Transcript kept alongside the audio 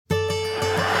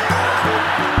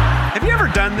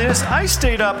done this. I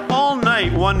stayed up all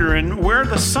night wondering where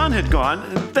the sun had gone,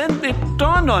 and then it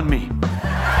dawned on me.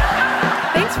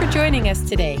 Thanks for joining us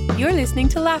today. You're listening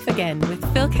to Laugh Again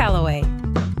with Phil Callaway.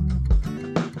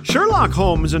 Sherlock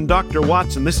Holmes and Dr.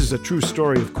 Watson, this is a true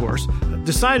story, of course,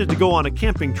 decided to go on a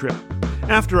camping trip.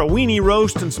 After a weenie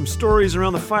roast and some stories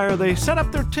around the fire, they set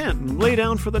up their tent and lay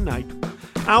down for the night.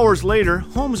 Hours later,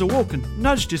 Holmes awoke and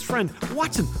nudged his friend.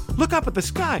 "Watson, look up at the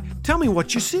sky. Tell me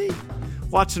what you see."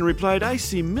 Watson replied, "I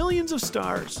see millions of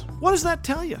stars." "What does that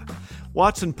tell you?"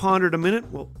 Watson pondered a minute.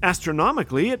 "Well,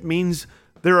 astronomically, it means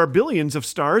there are billions of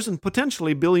stars and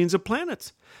potentially billions of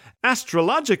planets.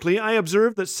 Astrologically, I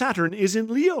observe that Saturn is in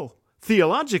Leo.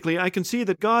 Theologically, I can see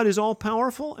that God is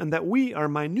all-powerful and that we are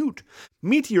minute.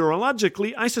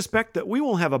 Meteorologically, I suspect that we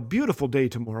will have a beautiful day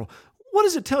tomorrow. What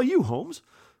does it tell you, Holmes?"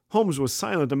 Holmes was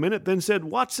silent a minute, then said,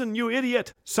 "Watson, you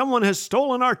idiot! Someone has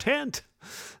stolen our tent."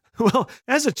 Well,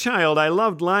 as a child, I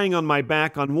loved lying on my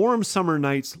back on warm summer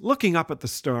nights, looking up at the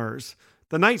stars.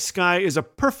 The night sky is a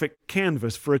perfect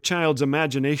canvas for a child's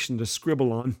imagination to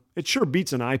scribble on. It sure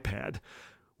beats an iPad.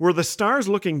 Were the stars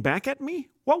looking back at me?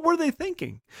 What were they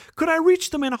thinking? Could I reach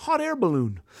them in a hot air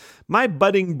balloon? My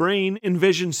budding brain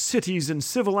envisioned cities and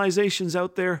civilizations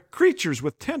out there, creatures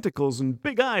with tentacles and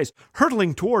big eyes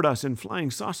hurtling toward us in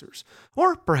flying saucers.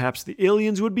 Or perhaps the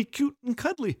aliens would be cute and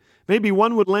cuddly. Maybe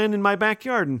one would land in my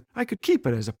backyard and I could keep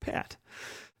it as a pet.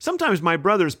 Sometimes my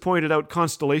brothers pointed out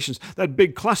constellations. That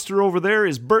big cluster over there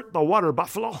is Bert the water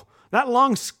buffalo. That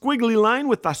long squiggly line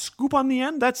with the scoop on the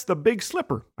end, that's the Big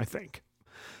Slipper, I think.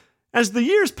 As the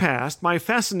years passed, my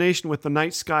fascination with the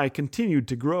night sky continued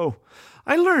to grow.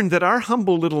 I learned that our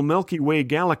humble little Milky Way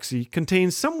galaxy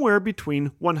contains somewhere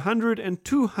between 100 and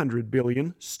 200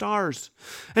 billion stars.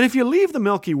 And if you leave the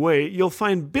Milky Way, you'll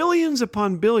find billions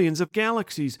upon billions of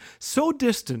galaxies, so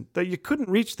distant that you couldn't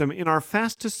reach them in our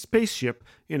fastest spaceship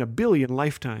in a billion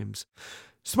lifetimes.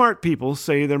 Smart people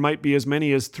say there might be as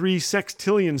many as 3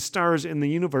 sextillion stars in the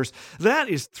universe. That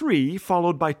is 3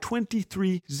 followed by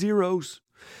 23 zeros.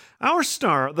 Our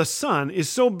star, the sun, is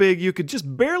so big you could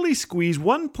just barely squeeze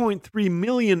 1.3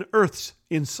 million Earths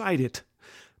inside it.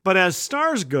 But as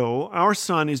stars go, our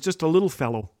sun is just a little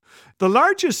fellow. The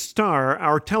largest star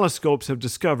our telescopes have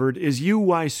discovered is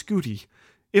UY Scuti.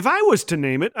 If I was to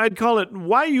name it, I'd call it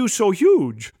Why You So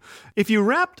Huge. If you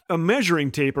wrapped a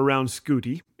measuring tape around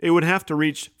Scuti, it would have to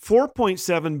reach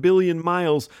 4.7 billion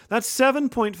miles. That's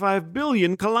 7.5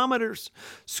 billion kilometers.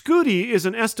 Scuti is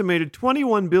an estimated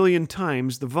 21 billion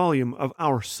times the volume of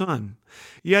our sun.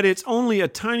 Yet it's only a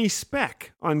tiny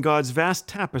speck on God's vast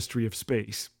tapestry of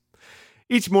space.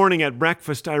 Each morning at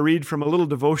breakfast, I read from a little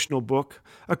devotional book,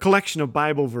 a collection of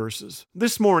Bible verses.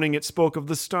 This morning it spoke of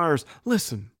the stars.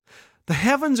 Listen. The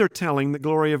heavens are telling the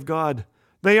glory of God.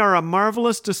 They are a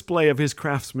marvelous display of His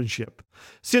craftsmanship.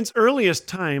 Since earliest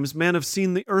times, men have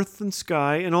seen the earth and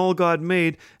sky and all God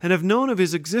made, and have known of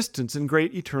His existence and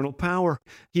great eternal power.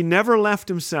 He never left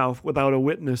Himself without a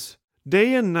witness.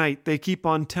 Day and night they keep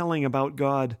on telling about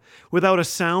God. Without a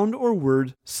sound or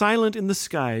word, silent in the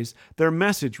skies, their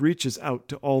message reaches out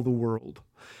to all the world.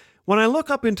 When I look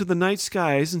up into the night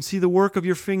skies and see the work of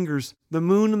your fingers, the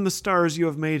moon and the stars you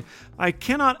have made, I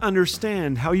cannot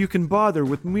understand how you can bother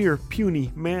with mere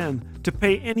puny man to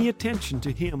pay any attention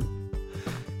to Him.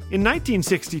 In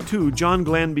 1962, John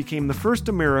Glenn became the first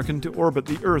American to orbit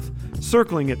the Earth,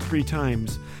 circling it 3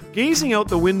 times. Gazing out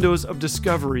the windows of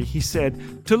discovery, he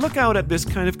said, "To look out at this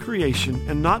kind of creation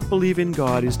and not believe in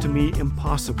God is to me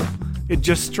impossible. It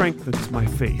just strengthens my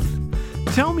faith.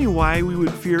 Tell me why we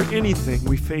would fear anything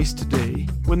we face today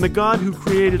when the God who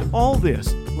created all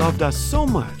this loved us so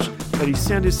much that He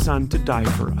sent His Son to die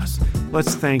for us.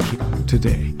 Let's thank Him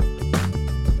today."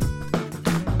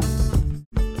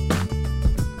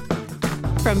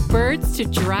 From birds to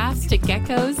giraffes to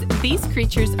geckos, these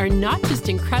creatures are not just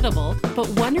incredible, but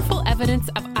wonderful evidence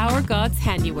of our God's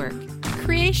handiwork.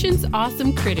 Creation's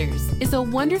Awesome Critters is a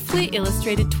wonderfully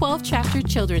illustrated 12-chapter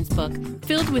children's book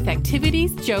filled with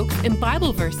activities, jokes, and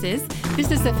Bible verses.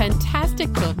 This is a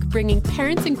fantastic book bringing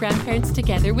parents and grandparents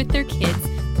together with their kids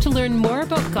to learn more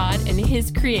about God and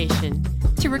His creation.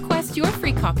 To request your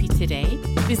free copy today,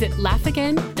 visit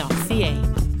laughagain.ca.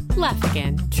 Laugh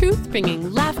Again, truth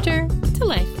bringing laughter to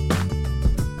life.